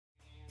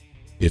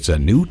It's a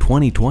new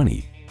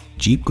 2020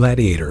 Jeep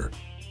Gladiator.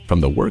 From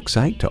the work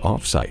site to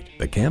off-site,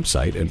 the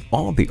campsite, and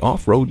all the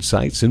off-road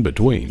sites in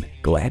between,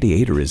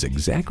 Gladiator is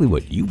exactly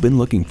what you've been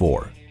looking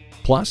for.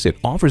 Plus, it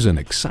offers an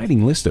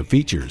exciting list of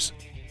features.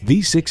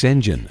 V6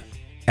 engine,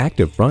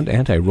 active front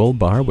anti-roll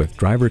bar with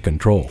driver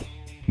control,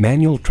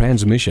 manual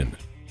transmission,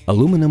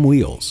 aluminum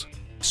wheels,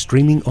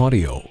 streaming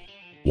audio,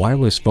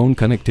 wireless phone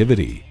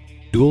connectivity,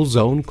 dual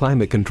zone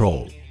climate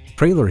control,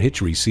 trailer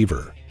hitch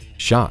receiver,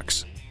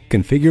 shocks,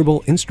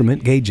 configurable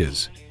instrument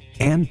gauges,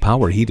 and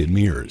power heated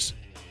mirrors.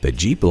 The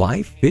Jeep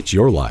life fits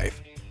your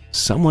life.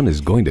 Someone is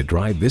going to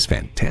drive this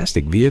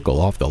fantastic vehicle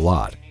off the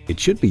lot. It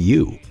should be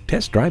you.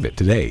 Test drive it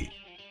today.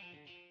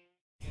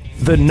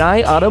 The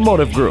Nye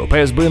Automotive Group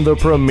has been the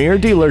premier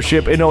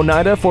dealership in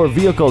Oneida for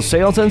vehicle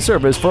sales and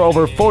service for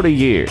over 40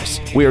 years.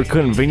 We are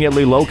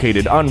conveniently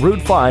located on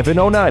Route 5 in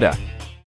Oneida.